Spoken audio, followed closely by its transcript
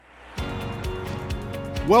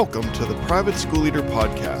Welcome to the Private School Leader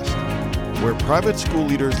Podcast, where private school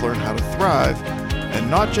leaders learn how to thrive and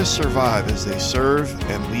not just survive as they serve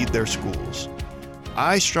and lead their schools.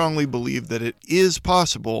 I strongly believe that it is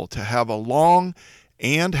possible to have a long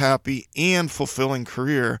and happy and fulfilling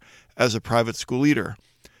career as a private school leader.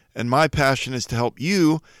 And my passion is to help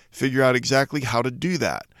you figure out exactly how to do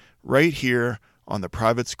that right here on the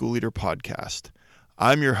Private School Leader Podcast.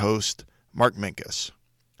 I'm your host, Mark Minkus.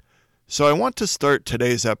 So I want to start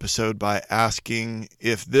today's episode by asking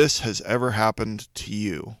if this has ever happened to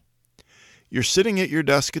you. You're sitting at your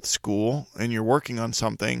desk at school and you're working on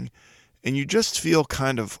something and you just feel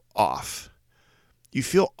kind of off. You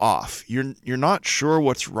feel off. You're not sure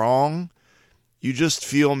what's wrong. You just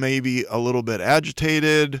feel maybe a little bit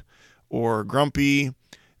agitated or grumpy.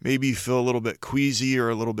 Maybe you feel a little bit queasy or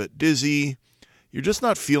a little bit dizzy. You're just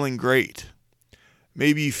not feeling great.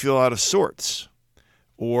 Maybe you feel out of sorts.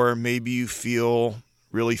 Or maybe you feel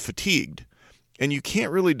really fatigued and you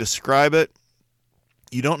can't really describe it.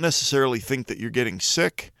 You don't necessarily think that you're getting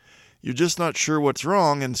sick. You're just not sure what's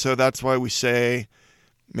wrong. And so that's why we say,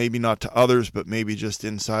 maybe not to others, but maybe just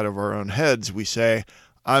inside of our own heads, we say,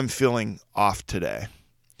 I'm feeling off today.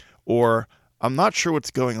 Or I'm not sure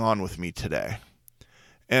what's going on with me today.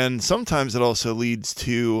 And sometimes it also leads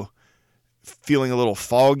to feeling a little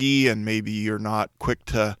foggy and maybe you're not quick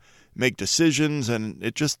to make decisions, and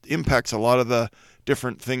it just impacts a lot of the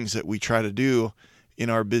different things that we try to do in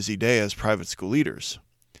our busy day as private school leaders.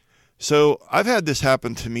 So I've had this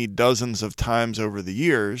happen to me dozens of times over the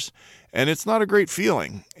years, and it's not a great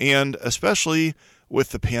feeling. And especially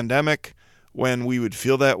with the pandemic, when we would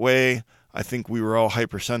feel that way, I think we were all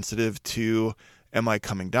hypersensitive to, am I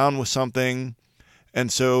coming down with something? And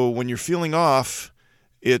so when you're feeling off,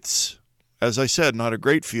 it's, as I said, not a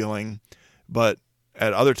great feeling, but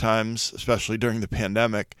at other times, especially during the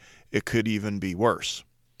pandemic, it could even be worse.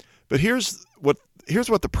 But here's what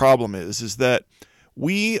the problem is that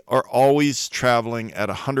we are always traveling at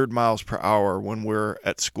 100 miles per hour when we're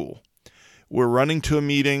at school. We're running to a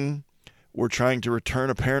meeting. We're trying to return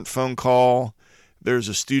a parent phone call. There's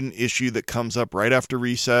a student issue that comes up right after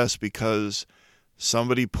recess because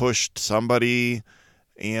somebody pushed somebody,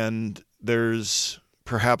 and there's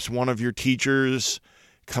perhaps one of your teachers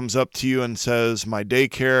comes up to you and says, my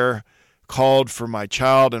daycare called for my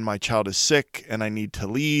child and my child is sick and I need to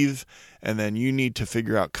leave. And then you need to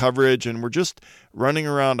figure out coverage. And we're just running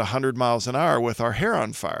around 100 miles an hour with our hair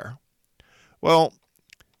on fire. Well,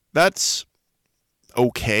 that's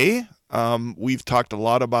okay. We've talked a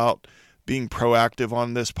lot about being proactive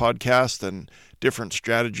on this podcast and different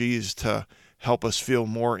strategies to help us feel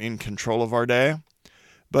more in control of our day.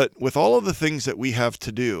 But with all of the things that we have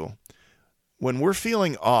to do, when we're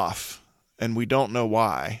feeling off and we don't know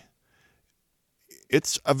why,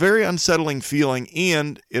 it's a very unsettling feeling,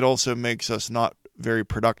 and it also makes us not very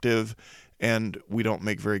productive and we don't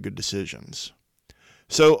make very good decisions.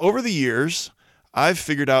 So over the years, I've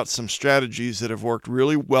figured out some strategies that have worked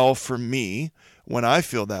really well for me when I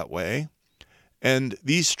feel that way. And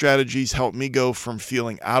these strategies help me go from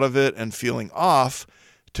feeling out of it and feeling off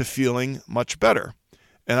to feeling much better.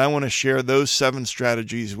 And I want to share those 7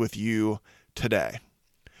 strategies with you today.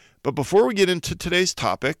 But before we get into today's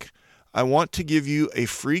topic, I want to give you a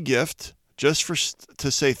free gift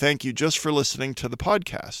to say thank you just for listening to the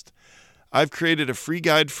podcast. I've created a free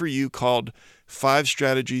guide for you called 5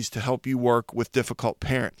 Strategies to Help You Work with Difficult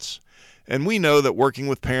Parents. And we know that working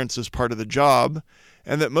with parents is part of the job,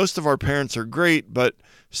 and that most of our parents are great, but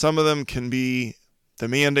some of them can be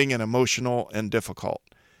demanding and emotional and difficult.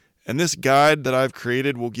 And this guide that I've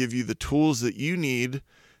created will give you the tools that you need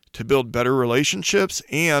to build better relationships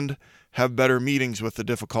and have better meetings with the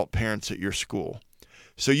difficult parents at your school.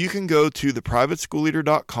 So you can go to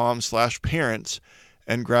theprivateschoolleader.com/parents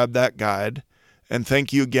and grab that guide. And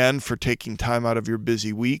thank you again for taking time out of your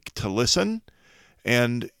busy week to listen.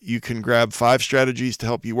 And you can grab 5 strategies to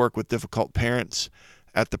help you work with difficult parents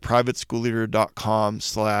at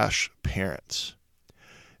theprivateschoolleader.com/parents.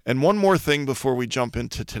 And one more thing before we jump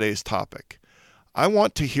into today's topic. I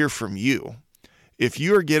want to hear from you. If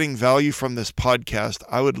you are getting value from this podcast,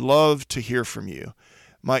 I would love to hear from you.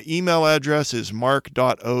 My email address is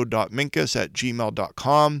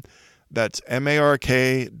mark.o.minkus@gmail.com. That's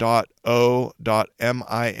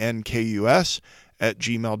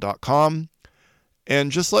mark.o.minkus@gmail.com.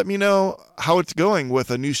 And just let me know how it's going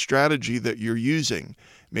with a new strategy that you're using.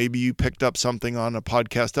 Maybe you picked up something on a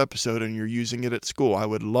podcast episode and you're using it at school. I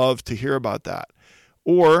would love to hear about that.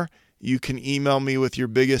 Or you can email me with your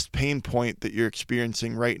biggest pain point that you're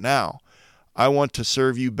experiencing right now. I want to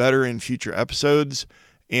serve you better in future episodes,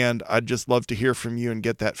 and I'd just love to hear from you and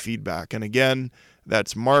get that feedback. And again,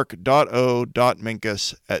 That's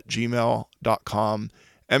mark.o.minkus@gmail.com,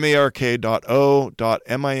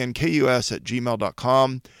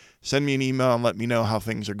 mark.o.minkus@gmail.com. Send me an email and let me know how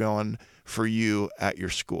things are going for you at your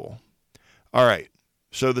school. All right,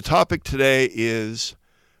 so the topic today is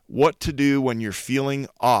what to do when you're feeling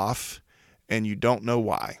off and you don't know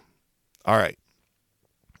why. All right,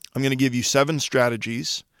 I'm going to give you 7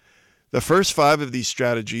 strategies. The first 5 of these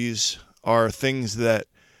strategies are things that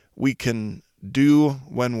we can do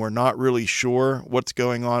when we're not really sure what's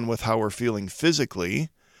going on with how we're feeling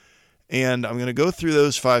physically. And I'm going to go through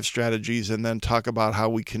those 5 strategies and then talk about how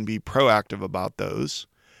we can be proactive about those.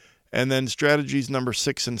 And then strategies number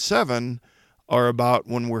 6 and 7 are about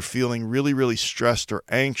when we're feeling really, really stressed or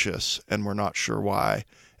anxious and we're not sure why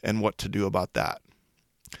and what to do about that.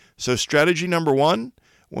 So strategy number 1,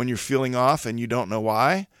 when you're feeling off and you don't know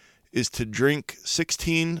why, is to drink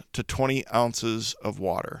 16 to 20 ounces of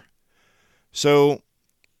water. So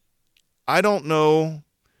I don't know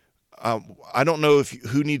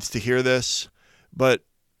who needs to hear this, but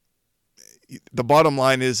the bottom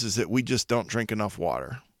line is that we just don't drink enough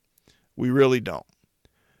water. We really don't.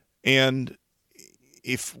 And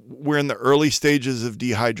if we're in the early stages of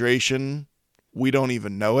dehydration, we don't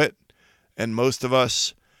even know it. And most of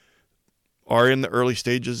us are in the early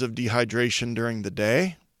stages of dehydration during the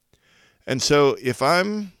day. And so if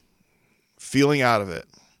I'm feeling out of it,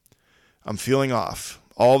 I'm feeling off,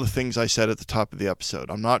 all the things I said at the top of the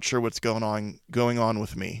episode, I'm not sure what's going on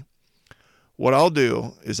with me. What I'll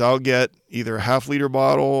do is I'll get either a half-liter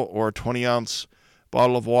bottle or a 20-ounce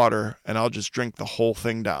bottle of water, and I'll just drink the whole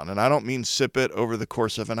thing down. And I don't mean sip it over the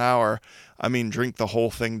course of an hour. I mean drink the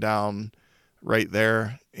whole thing down right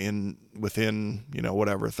there within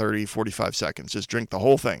 30, 45 seconds. Just drink the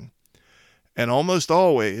whole thing. And almost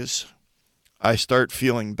always, I start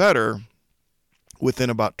feeling better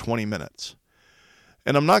within about 20 minutes.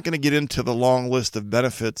 And I'm not going to get into the long list of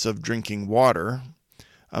benefits of drinking water.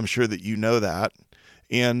 I'm sure that you know that.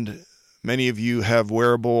 And many of you have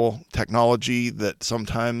wearable technology that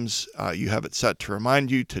sometimes you have it set to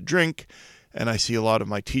remind you to drink. And I see a lot of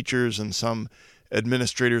my teachers and some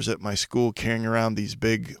administrators at my school carrying around these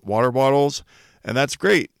big water bottles. And that's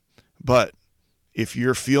great. But if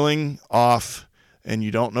you're feeling off and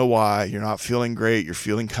you don't know why, you're not feeling great, you're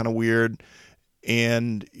feeling kind of weird,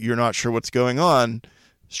 and you're not sure what's going on,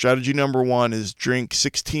 strategy number 1 is drink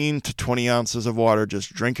 16 to 20 ounces of water.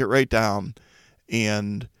 Just drink it right down,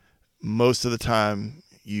 and most of the time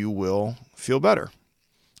you will feel better.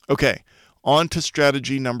 Okay, on to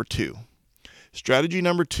strategy number 2. Strategy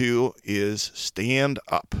number 2 is stand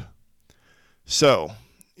up. So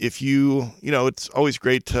if it's always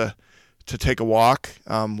great to take a walk.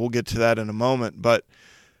 We'll get to that in a moment, but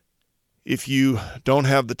if you don't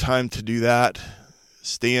have the time to do that,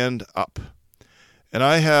 stand up. And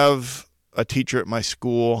I have a teacher at my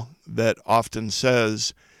school that often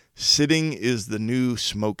says, sitting is the new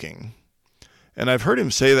smoking. And I've heard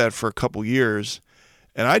him say that for a couple years,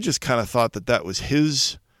 and I just kind of thought that was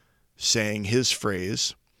his saying, his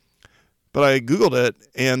phrase. But I Googled it,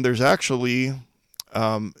 and there's actually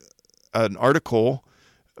an article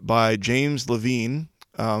by James Levine,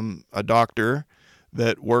 a doctor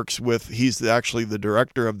that works he's actually the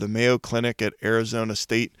director of the Mayo Clinic at Arizona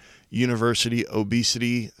State University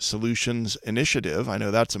Obesity Solutions Initiative. I know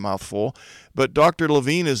that's a mouthful, but Dr.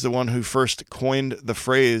 Levine is the one who first coined the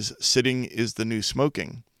phrase, sitting is the new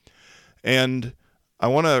smoking. And I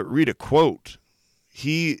want to read a quote.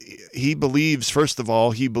 He believes, first of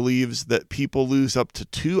all, that people lose up to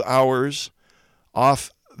 2 hours off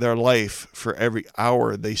their life for every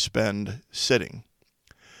hour they spend sitting.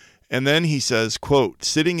 And then he says, quote,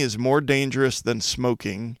 sitting is more dangerous than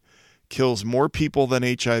smoking, kills more people than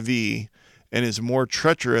HIV, and is more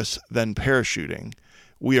treacherous than parachuting.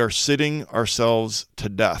 We are sitting ourselves to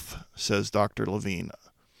death, says Dr. Levine.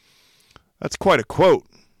 That's quite a quote.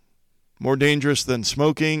 More dangerous than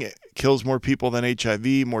smoking, kills more people than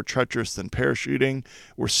HIV, more treacherous than parachuting.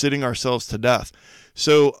 We're sitting ourselves to death.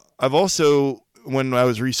 So I've also, when I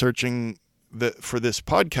was researching for this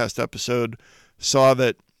podcast episode, saw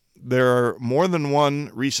that there are more than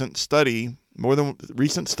recent studies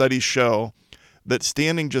show that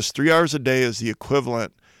standing just 3 hours a day is the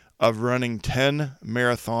equivalent of running 10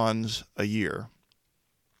 marathons a year.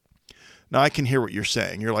 Now I can hear what you're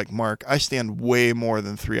saying. You're like, Mark, I stand way more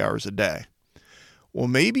than 3 hours a day. Well,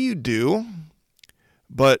 maybe you do,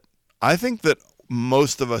 but I think that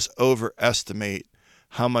most of us overestimate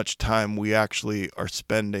how much time we actually are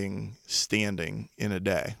spending standing in a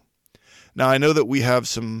day. Now, I know that we have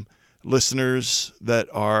some listeners that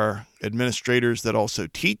are administrators that also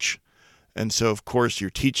teach. And so, of course, you're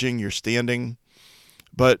teaching, you're standing.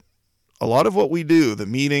 But a lot of what we do, the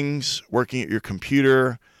meetings, working at your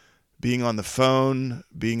computer, being on the phone,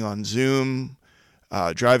 being on Zoom,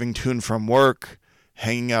 driving to and from work,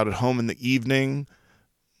 hanging out at home in the evening,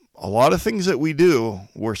 a lot of things that we do,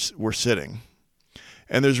 we're sitting.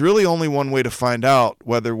 And there's really only one way to find out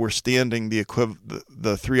whether we're standing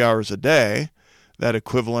the 3 hours a day, that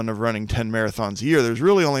equivalent of running 10 marathons a year. There's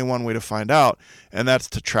really only one way to find out, and that's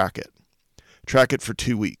to track it. Track it for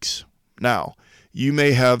 2 weeks. Now, you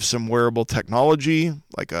may have some wearable technology,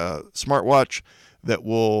 like a smartwatch, that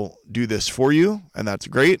will do this for you, and that's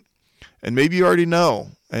great. And maybe you already know,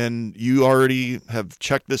 and you already have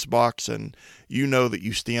checked this box, and you know that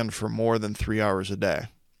you stand for more than 3 hours a day.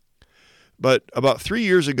 But about 3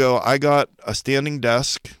 years ago, I got a standing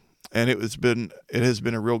desk, and it has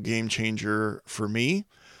been a real game changer for me.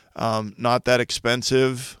 Not that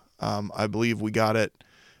expensive. I believe we got it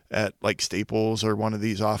at like Staples or one of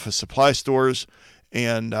these office supply stores,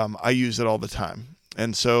 and I use it all the time.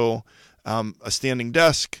 And so a standing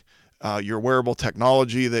desk, your wearable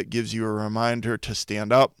technology that gives you a reminder to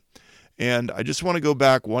stand up. And I just want to go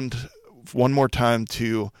back one more time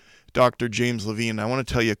to Dr. James Levine. I want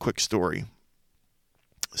to tell you a quick story.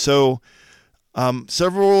 So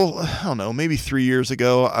maybe 3 years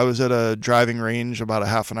ago, I was at a driving range about a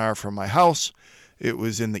half an hour from my house. It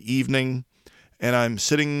was in the evening, and I'm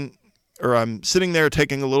sitting there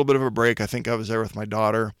taking a little bit of a break. I think I was there with my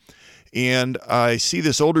daughter, and I see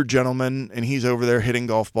this older gentleman, and he's over there hitting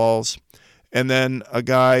golf balls. And then a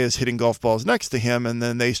guy is hitting golf balls next to him, and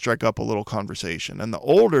then they strike up a little conversation. And the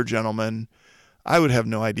older gentleman, I would have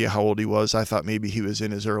no idea how old he was. I thought maybe he was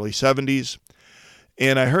in his early 70s.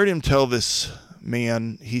 And I heard him tell this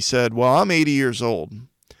man, he said, well, I'm 80 years old.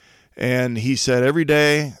 And he said, every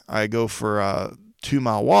day I go for a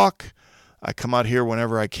 2-mile walk. I come out here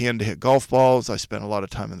whenever I can to hit golf balls. I spend a lot of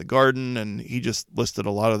time in the garden. And he just listed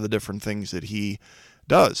a lot of the different things that he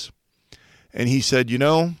does. And he said,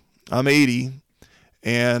 I'm 80.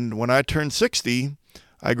 And when I turned 60,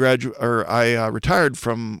 I retired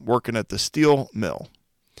from working at the steel mill.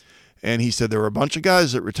 And he said there were a bunch of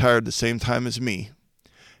guys that retired the same time as me.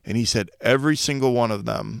 And he said every single one of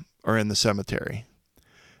them are in the cemetery.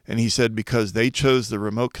 And he said because they chose the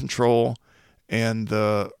remote control and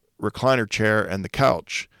the recliner chair and the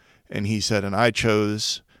couch. And he said, and I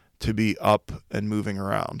chose to be up and moving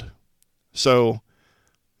around. So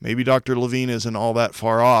maybe Dr. Levine isn't all that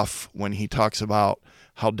far off when he talks about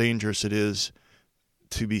how dangerous it is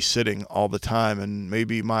to be sitting all the time. And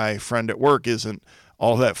maybe my friend at work isn't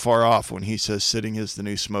all that far off when he says sitting is the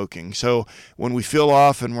new smoking. So when we feel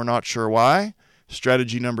off and we're not sure why,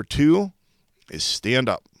 strategy number 2 is stand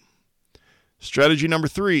up. Strategy number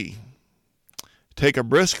 3, take a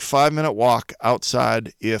brisk 5-minute walk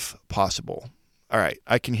outside if possible. All right,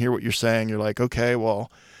 I can hear what you're saying. You're like, okay,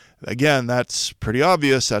 well, again, that's pretty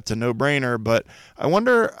obvious. That's a no-brainer. But I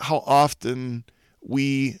wonder how often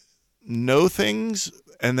we know things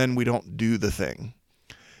and then we don't do the thing.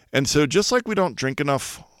 And so just like we don't drink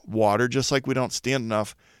enough water, just like we don't stand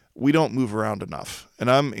enough, we don't move around enough.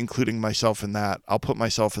 And I'm including myself in that. I'll put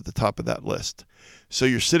myself at the top of that list. So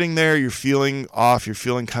you're sitting there, you're feeling off, you're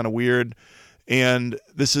feeling kind of weird. And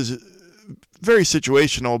this is very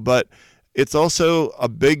situational, but it's also a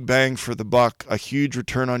big bang for the buck, a huge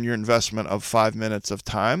return on your investment of 5 minutes of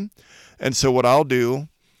time. And so what I'll do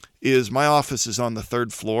is my office is on the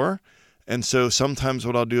 3rd floor. And so sometimes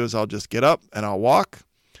what I'll do is I'll just get up and I'll walk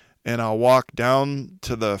down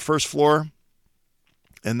to the 1st floor,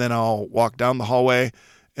 and then I'll walk down the hallway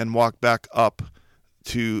and walk back up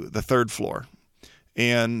to the 3rd floor.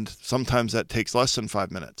 And sometimes that takes less than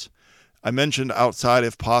 5 minutes. I mentioned outside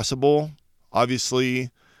if possible.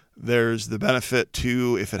 Obviously, there's the benefit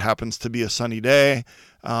to, if it happens to be a sunny day,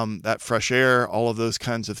 that fresh air, all of those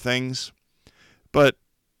kinds of things. But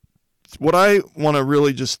what I want to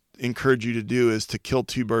really just encourage you to do is to kill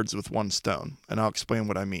 2 birds with 1 stone. And I'll explain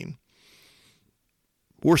what I mean.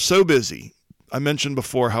 We're so busy. I mentioned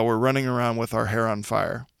before how we're running around with our hair on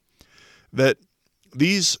fire, that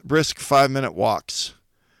these brisk 5-minute walks,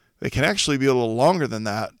 they can actually be a little longer than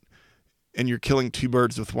that. And you're killing 2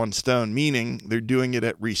 birds with 1 stone, meaning they're doing it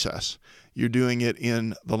at recess. You're doing it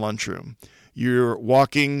in the lunchroom. You're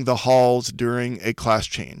walking the halls during a class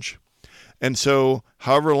change. And so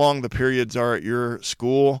however long the periods are at your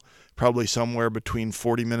school, probably somewhere between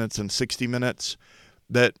 40 minutes and 60 minutes,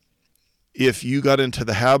 that if you got into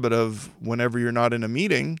the habit of whenever you're not in a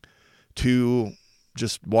meeting to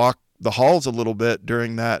just walk the halls a little bit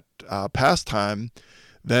during that pastime,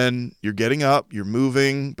 then you're getting up, you're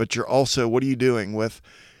moving, but you're also, what are you doing with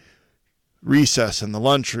recess and the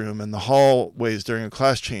lunchroom and the hallways during a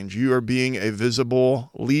class change. You are being a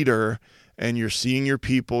visible leader, and you're seeing your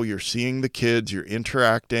people, you're seeing the kids, you're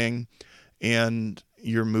interacting, and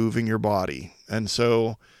you're moving your body. And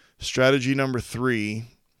so strategy number 3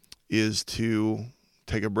 is to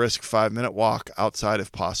take a brisk 5-minute walk outside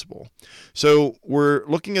if possible. So we're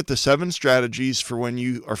looking at the 7 strategies for when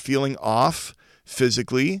you are feeling off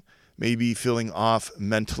physically, maybe feeling off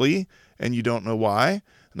mentally, and you don't know why.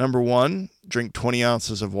 Number 1, drink 20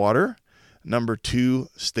 ounces of water. Number 2,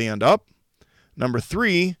 stand up. Number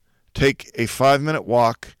 3, take a 5-minute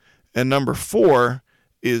walk. And number 4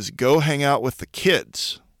 is go hang out with the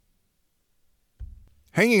kids.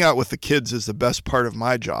 Hanging out with the kids is the best part of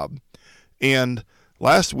my job. And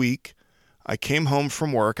last week, I came home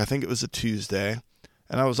from work, I think it was a Tuesday,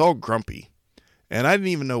 and I was all grumpy. And I didn't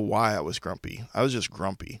even know why I was grumpy. I was just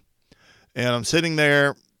grumpy. And I'm sitting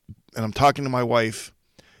there, and I'm talking to my wife,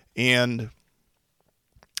 and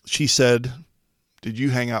she said, "Did you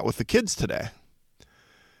hang out with the kids today?"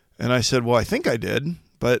 And I said, "Well, I think I did."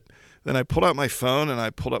 But then I pulled out my phone and I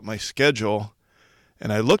pulled up my schedule,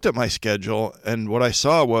 and I looked at my schedule, and what I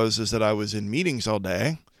saw is that I was in meetings all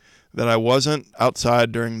day, that I wasn't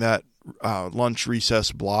outside during that lunch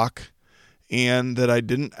recess block, and that I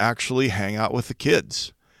didn't actually hang out with the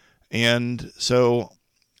kids. And so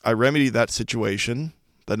I remedied that situation.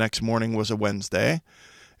 The next morning was a Wednesday,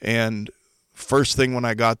 and first thing when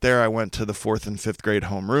I got there, I went to the 4th and 5th grade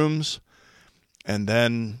homerooms, and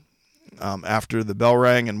then after the bell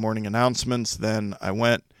rang and morning announcements, then I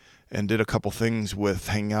went and did a couple things with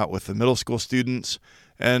hanging out with the middle school students,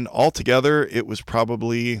 and altogether it was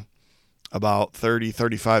probably about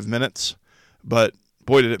 35 minutes, but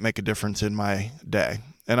boy, did it make a difference in my day.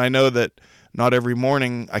 And I know that not every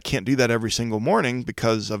morning, I can't do that every single morning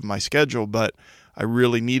because of my schedule, but I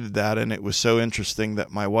really needed that. And it was so interesting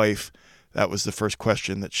that my wife, that was the first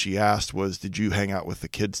question that she asked was, "Did you hang out with the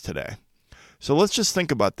kids today?" So let's just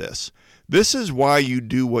think about this. This is why you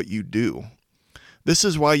do what you do. This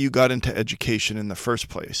is why you got into education in the first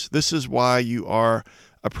place. This is why you are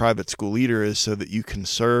a private school leader, is so that you can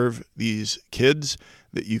serve these kids,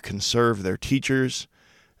 that you can serve their teachers.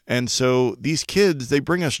 And so these kids, they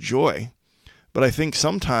bring us joy. But I think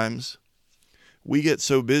sometimes we get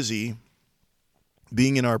so busy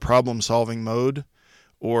being in our problem-solving mode,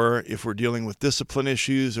 or if we're dealing with discipline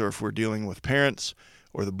issues, or if we're dealing with parents,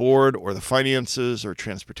 or the board, or the finances, or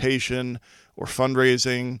transportation, or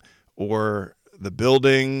fundraising, or the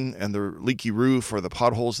building and the leaky roof, or the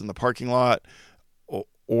potholes in the parking lot,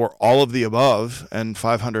 or all of the above and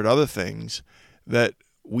 500 other things, that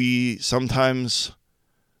we sometimes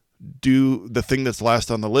do the thing that's last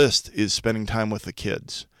on the list is spending time with the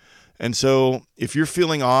kids. And so if you're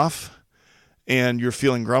feeling off and you're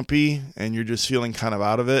feeling grumpy and you're just feeling kind of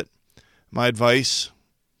out of it, my advice,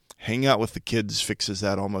 hang out with the kids fixes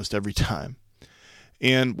that almost every time.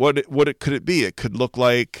 And what could it be? It could look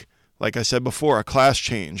like I said before, a class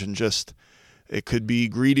change, and just it could be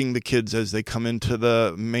greeting the kids as they come into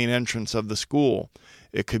the main entrance of the school.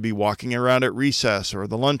 It could be walking around at recess or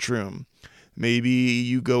the lunchroom. Maybe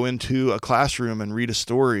you go into a classroom and read a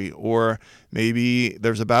story, or maybe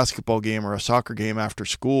there's a basketball game or a soccer game after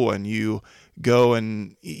school and you go,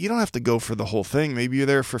 and you don't have to go for the whole thing. Maybe you're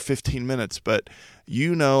there for 15 minutes, but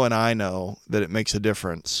you know and I know that it makes a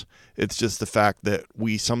difference. It's just the fact that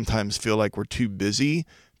we sometimes feel like we're too busy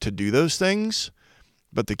to do those things,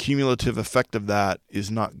 but the cumulative effect of that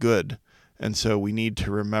is not good. And so we need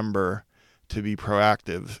to remember to be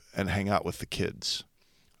proactive and hang out with the kids.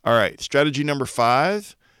 All right, strategy number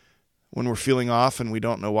 5, when we're feeling off and we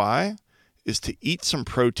don't know why, is to eat some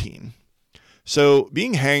protein. So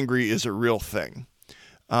being hangry is a real thing.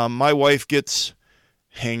 My wife gets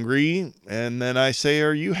hangry, and then I say,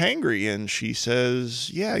 "Are you hangry?" And she says,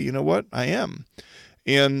 "Yeah, you know what? I am."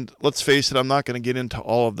 And let's face it, I'm not going to get into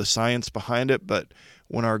all of the science behind it, but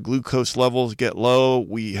when our glucose levels get low,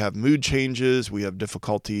 we have mood changes, we have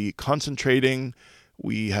difficulty concentrating,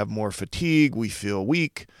 we have more fatigue, we feel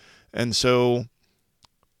weak. And so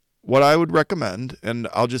what I would recommend, and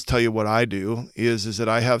I'll just tell you what I do, is that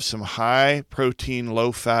I have some high protein,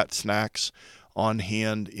 low fat snacks on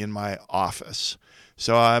hand in my office.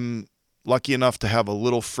 So I'm lucky enough to have a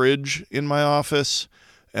little fridge in my office,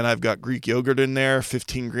 and I've got Greek yogurt in there,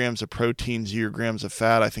 15 grams of protein, 0 grams of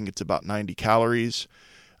fat. I think it's about 90 calories.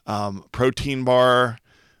 Protein bar,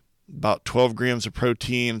 about 12 grams of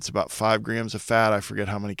protein. It's about 5 grams of fat. I forget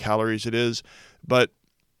how many calories it is. But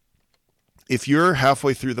if you're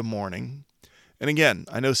halfway through the morning, and again,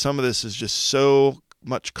 I know some of this is just so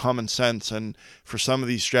much common sense, and for some of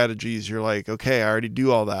these strategies, you're like, okay, I already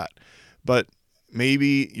do all that. But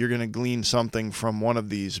maybe you're going to glean something from one of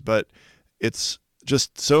these, but it's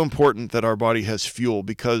just so important that our body has fuel,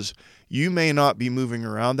 because you may not be moving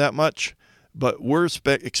around that much, but we're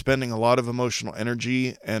expending a lot of emotional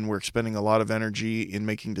energy, and we're expending a lot of energy in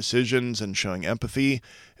making decisions and showing empathy,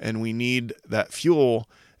 and we need that fuel.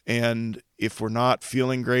 And if we're not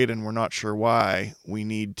feeling great and we're not sure why, we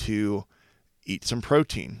need to eat some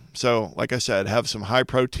protein. So like I said, have some high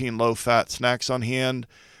protein, low fat snacks on hand.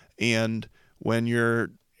 And when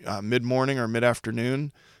you're mid-morning or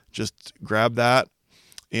mid-afternoon, just grab that,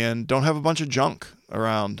 and don't have a bunch of junk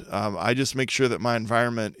around. I just make sure that my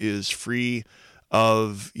environment is free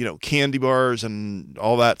of, candy bars and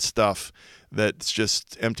all that stuff that's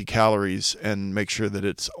just empty calories, and make sure that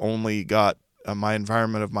it's only got my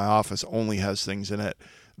environment of my office only has things in it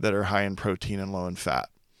that are high in protein and low in fat.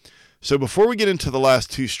 So before we get into the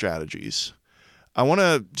last two strategies, I want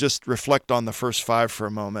to just reflect on the first 5 for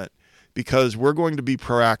a moment, because we're going to be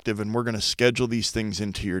proactive and we're going to schedule these things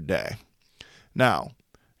into your day. Now,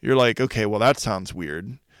 you're like, okay, well, that sounds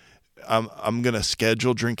weird. I'm going to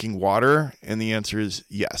schedule drinking water. And the answer is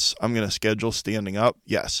yes. I'm going to schedule standing up.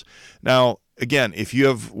 Yes. Now, again, if you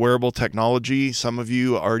have wearable technology, some of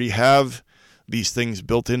you already have these things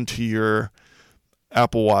built into your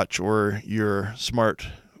Apple Watch or your smart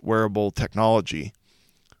wearable technology.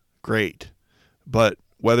 Great. But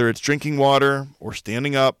whether it's drinking water or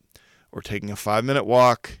standing up or taking a 5-minute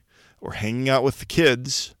walk or hanging out with the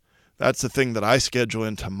kids, that's the thing that I schedule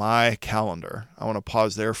into my calendar. I want to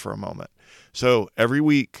pause there for a moment. So every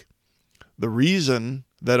week, the reason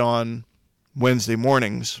that on Wednesday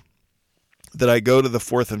mornings that I go to the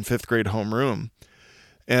 4th and 5th grade homeroom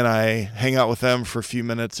and I hang out with them for a few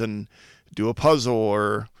minutes and do a puzzle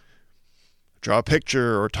or draw a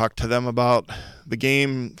picture or talk to them about the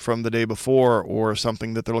game from the day before or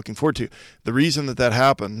something that they're looking forward to. The reason that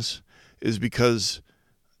happens is because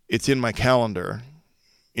it's in my calendar.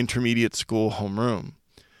 Intermediate school homeroom.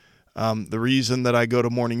 The reason that I go to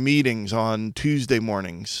morning meetings on Tuesday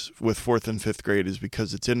mornings with 4th and 5th grade is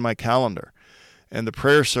because it's in my calendar. And the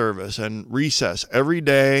prayer service and recess, every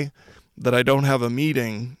day that I don't have a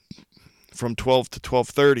meeting from 12 to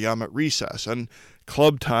 12:30, I'm at recess, and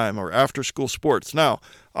club time or after school sports. Now,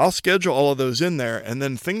 I'll schedule all of those in there, and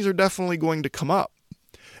then things are definitely going to come up,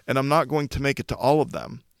 and I'm not going to make it to all of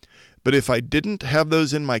them. But if I didn't have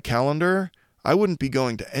those in my calendar, I wouldn't be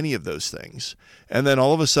going to any of those things. And then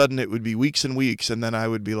all of a sudden it would be weeks and weeks. And then I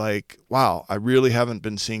would be like, wow, I really haven't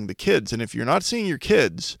been seeing the kids. And if you're not seeing your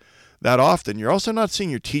kids that often, you're also not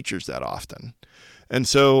seeing your teachers that often. And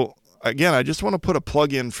so again, I just want to put a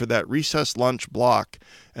plug in for that recess lunch block.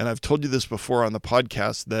 And I've told you this before on the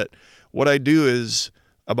podcast, that what I do is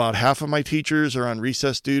about half of my teachers are on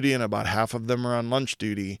recess duty and about half of them are on lunch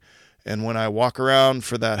duty. And when I walk around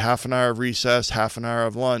for that half an hour of recess, half an hour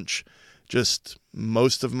of lunch, just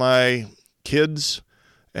most of my kids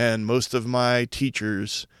and most of my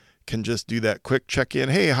teachers can just do that quick check-in.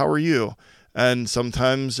 Hey, how are you? And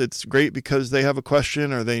sometimes it's great because they have a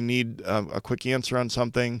question or they need a quick answer on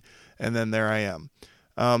something, and then there I am.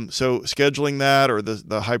 So scheduling that or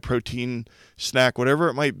the high-protein snack, whatever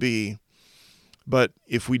it might be. But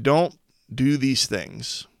if we don't do these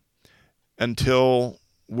things until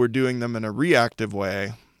we're doing them in a reactive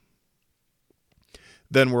way,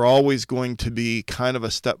 then we're always going to be kind of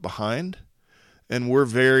a step behind. And we're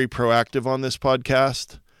very proactive on this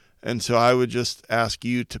podcast. And so I would just ask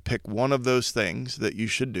you to pick one of those things that you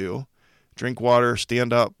should do. Drink water,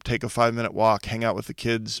 stand up, take a 5-minute walk, hang out with the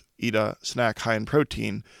kids, eat a snack high in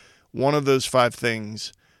protein. One of those 5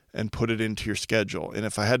 things, and put it into your schedule. And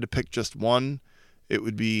if I had to pick just one, it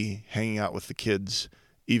would be hanging out with the kids,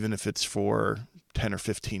 even if it's for 10 or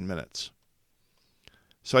 15 minutes.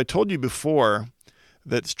 So I told you before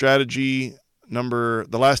that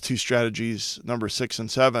the last 2 strategies, number 6 and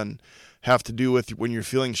 7, have to do with when you're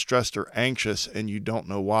feeling stressed or anxious and you don't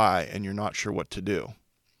know why and you're not sure what to do.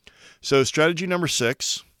 So strategy number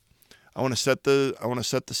 6, I want to set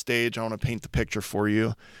the stage. I want to paint the picture for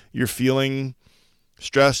you. You're feeling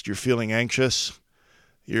stressed. You're feeling anxious.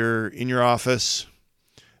 You're in your office.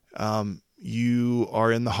 You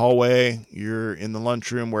are in the hallway. You're in the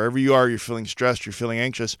lunchroom. Wherever you are, you're feeling stressed. You're feeling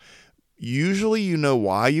anxious. Usually you know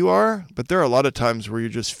why you are, but there are a lot of times where you're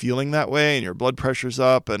just feeling that way and your blood pressure's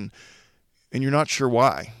up and you're not sure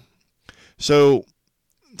why. So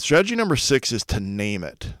strategy number 6 is to name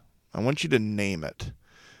it. I want you to name it.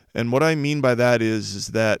 And what I mean by that is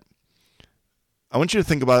that I want you to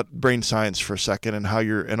think about brain science for a second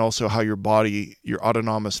and also how your body, your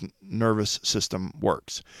autonomous nervous system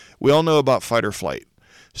works. We all know about fight or flight.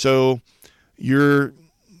 So your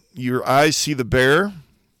eyes see the bear,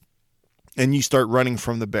 and you start running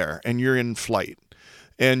from the bear and you're in flight.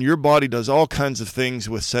 And your body does all kinds of things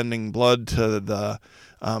with sending blood to the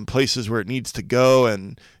places where it needs to go,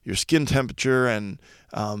 and your skin temperature, and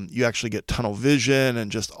you actually get tunnel vision,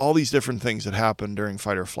 and just all these different things that happen during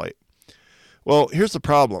fight or flight. Well, here's the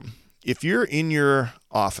problem. If you're in your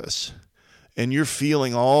office and you're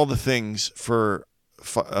feeling all the things for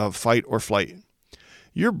fight or flight,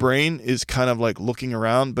 your brain is kind of like looking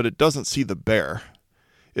around, but it doesn't see the bear.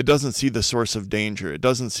 It doesn't see the source of danger. It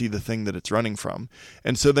doesn't see the thing that it's running from.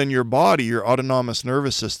 And so then your body, your autonomous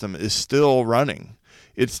nervous system, is still running.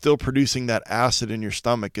 It's still producing that acid in your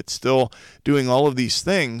stomach. It's still doing all of these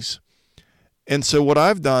things. And so what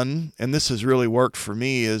I've done, and this has really worked for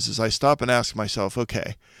me, is I stop and ask myself,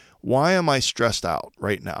 okay, why am I stressed out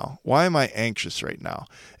right now? Why am I anxious right now?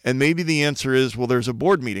 And maybe the answer is, well, there's a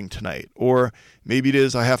board meeting tonight. Or maybe it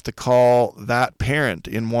is I have to call that parent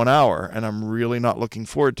in 1 hour and I'm really not looking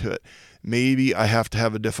forward to it. Maybe I have to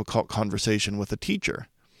have a difficult conversation with a teacher.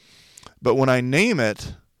 But when I name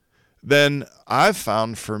it, then I've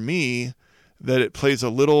found for me that it plays a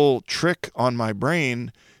little trick on my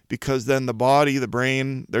brain, because then the body, the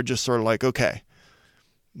brain, they're just sort of like, okay,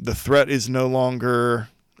 the threat is no longer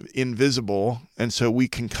invisible, and so we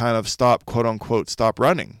can kind of stop, quote unquote, stop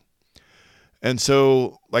running. And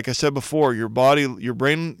so, like I said before, your body, your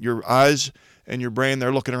brain, your eyes and your brain,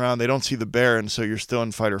 they're looking around, they don't see the bear, and so you're still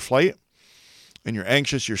in fight or flight, and you're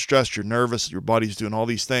anxious, you're stressed, you're nervous, your body's doing all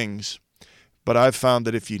these things. But I've found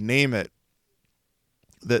that if you name it,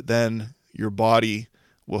 that then your body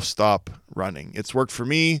will stop running. It's worked for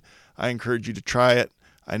me. I encourage you to try it.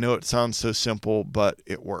 I know it sounds so simple, but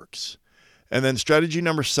it works. And then strategy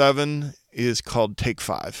number 7 is called Take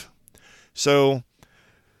 5. So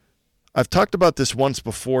I've talked about this once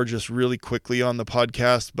before, just really quickly on the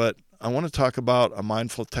podcast, but I want to talk about a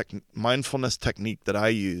mindfulness technique that I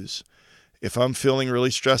use. If I'm feeling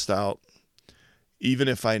really stressed out, even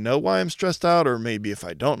if I know why I'm stressed out, or maybe if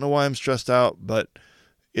I don't know why I'm stressed out, but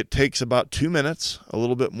it takes about 2 minutes, a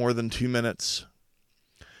little bit more than 2 minutes,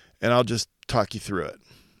 and I'll just talk you through it.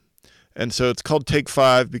 And so it's called Take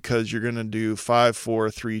 5 because you're going to do 5,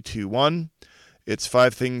 4, 3, 2, 1. It's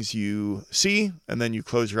 5 things you see, and then you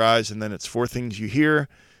close your eyes, and then it's 4 things you hear,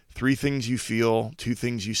 3 things you feel, 2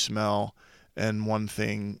 things you smell, and 1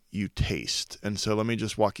 thing you taste. And so let me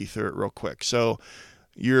just walk you through it real quick. So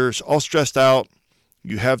you're all stressed out,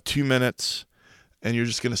 you have 2 minutes, and you're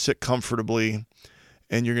just going to sit comfortably,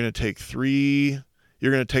 and you're going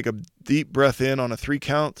to take a deep breath in on a 3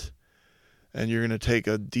 count, and you're going to take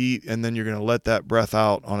and then you're going to let that breath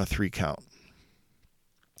out on a 3 count.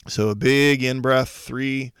 So a big in breath,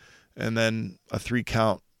 3, and then a 3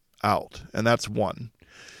 count out, and that's 1.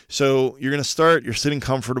 So you're going to start, you're sitting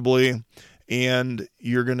comfortably, and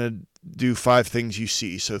you're going to do 5 things you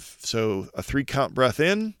see. So a 3 count breath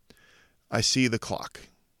in, I see the clock.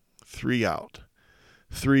 3 out.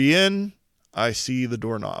 3 in, I see the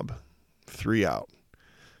doorknob. 3 out.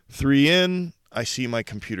 3 in, I see my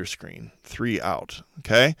computer screen. 3 out.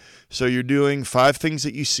 Okay? So you're doing 5 things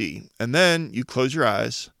that you see. And then you close your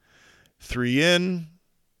eyes. 3 in,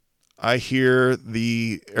 I hear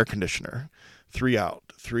the air conditioner. 3 out.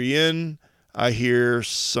 3 in, I hear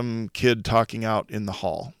some kid talking out in the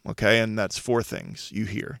hall. Okay? And that's 4 things you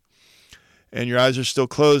hear. And your eyes are still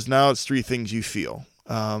closed. Now it's 3 things you feel.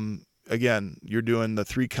 Again, you're doing the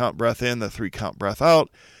 3 count breath in, the 3 count breath out.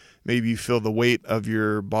 Maybe you feel the weight of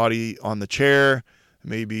your body on the chair.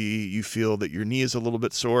 Maybe you feel that your knee is a little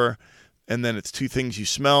bit sore. And then it's 2 things you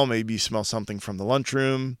smell. Maybe you smell something from the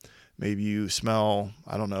lunchroom. Maybe you smell,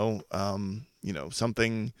 I don't know,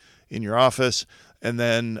 something in your office. And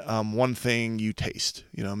then 1 thing you taste.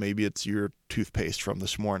 Maybe it's your toothpaste from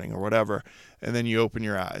this morning or whatever. And then you open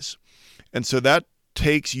your eyes. And so that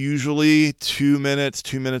takes usually 2 minutes,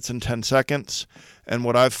 2 minutes and 10 seconds. And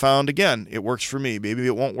what I've found, again, it works for me. Maybe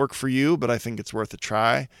it won't work for you, but I think it's worth a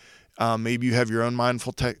try. Maybe you have your own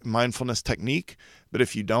mindfulness technique, but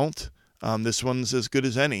if you don't, this one's as good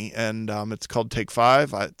as any. And it's called Take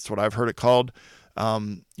 5. It's what I've heard it called.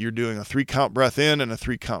 You're doing a 3 count breath in and a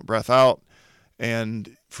 3 count breath out.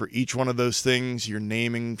 And for each one of those things, you're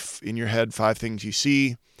naming in your head 5 things you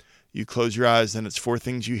see. You close your eyes, then it's 4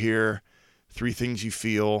 things you hear, 3 things you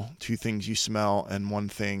feel, 2 things you smell, and 1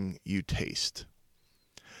 thing you taste.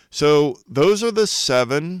 So those are the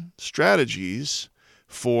 7 strategies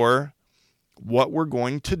for what we're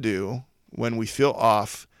going to do when we feel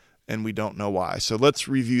off and we don't know why. So let's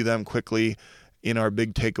review them quickly in our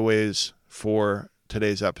big takeaways for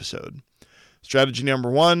today's episode. Strategy number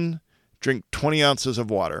 1, drink 20 ounces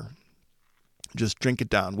of water. Just drink it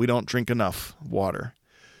down. We don't drink enough water.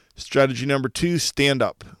 Strategy number 2, stand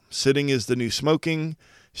up. Sitting is the new smoking.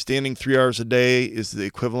 Standing 3 hours a day is the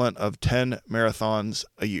equivalent of 10 marathons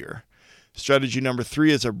a year. Strategy number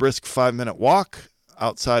 3 is a brisk 5-minute walk.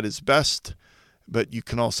 Outside is best, but you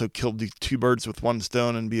can also kill 2 birds with 1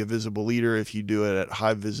 stone and be a visible leader if you do it at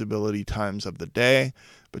high visibility times of the day,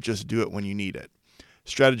 but just do it when you need it.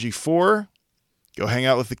 Strategy 4, go hang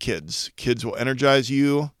out with the kids. Kids will energize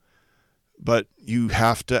you, but you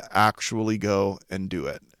have to actually go and do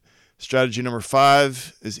it. Strategy number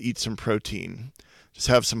 5 is eat some protein. Just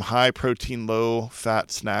have some high protein, low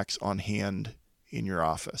fat snacks on hand in your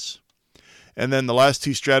office. And then the last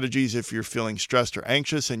 2 strategies, if you're feeling stressed or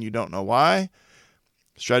anxious and you don't know why,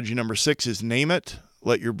 strategy number 6 is name it.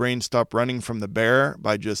 Let your brain stop running from the bear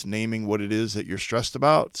by just naming what it is that you're stressed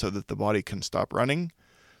about so that the body can stop running.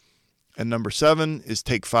 And number 7 is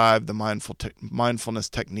take 5, the mindfulness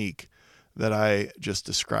technique that I just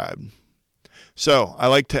described. So I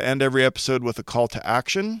like to end every episode with a call to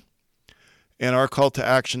action. And our call to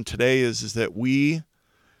action today is that we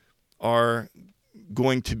are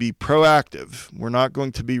going to be proactive. We're not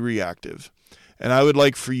going to be reactive. And I would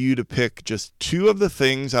like for you to pick just 2 of the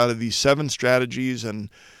things out of these 7 strategies, and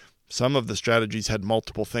some of the strategies had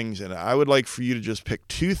multiple things in it. I would like for you to just pick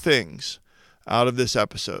 2 things out of this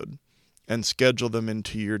episode and schedule them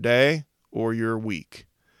into your day or your week.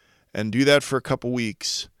 And do that for a couple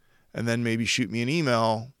weeks, and then maybe shoot me an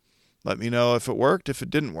email. Let me know if it worked, if it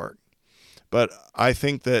didn't work. But I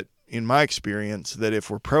think that in my experience, that if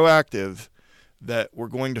we're proactive, that we're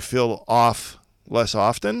going to feel off less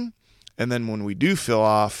often. And then when we do feel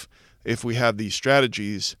off, if we have these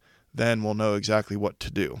strategies, then we'll know exactly what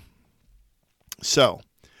to do. So,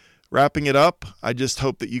 wrapping it up, I just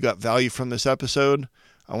hope that you got value from this episode.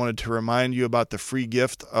 I wanted to remind you about the free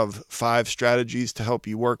gift of 5 strategies to help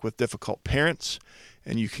you work with difficult parents.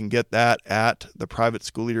 And you can get that at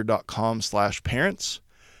theprivateschoolleader.com/parents.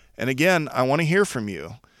 And again, I want to hear from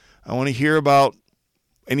you. I want to hear about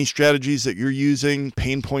any strategies that you're using,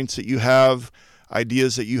 pain points that you have,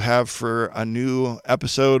 ideas that you have for a new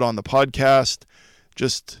episode on the podcast.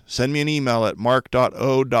 Just send me an email at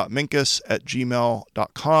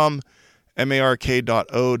mark.o.minkus@gmail.com,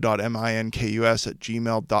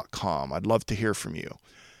 mark.o.minkus@gmail.com. I'd love to hear from you.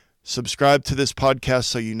 Subscribe to this podcast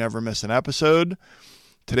so you never miss an episode.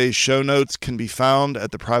 Today's show notes can be found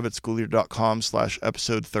at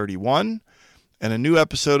theprivateschoolleader.com/episode 31. And a new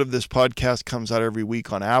episode of this podcast comes out every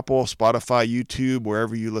week on Apple, Spotify, YouTube,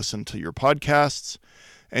 wherever you listen to your podcasts.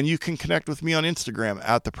 And you can connect with me on Instagram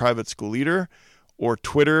at The Private School Leader, or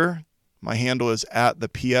Twitter. My handle is at The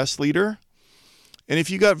PS Leader. And if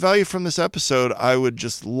you got value from this episode, I would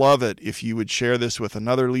just love it if you would share this with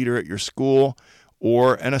another leader at your school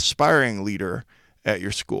or an aspiring leader at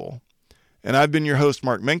your school. And I've been your host,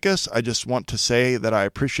 Mark Minkus. I just want to say that I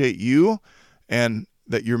appreciate you and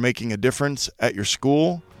that you're making a difference at your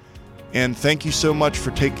school. And thank you so much for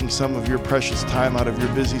taking some of your precious time out of your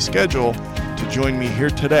busy schedule to join me here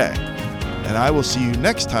today. And I will see you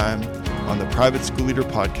next time on the Private School Leader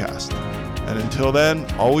Podcast. And until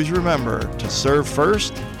then, always remember to serve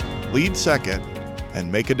first, lead second,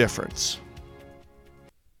 and make a difference.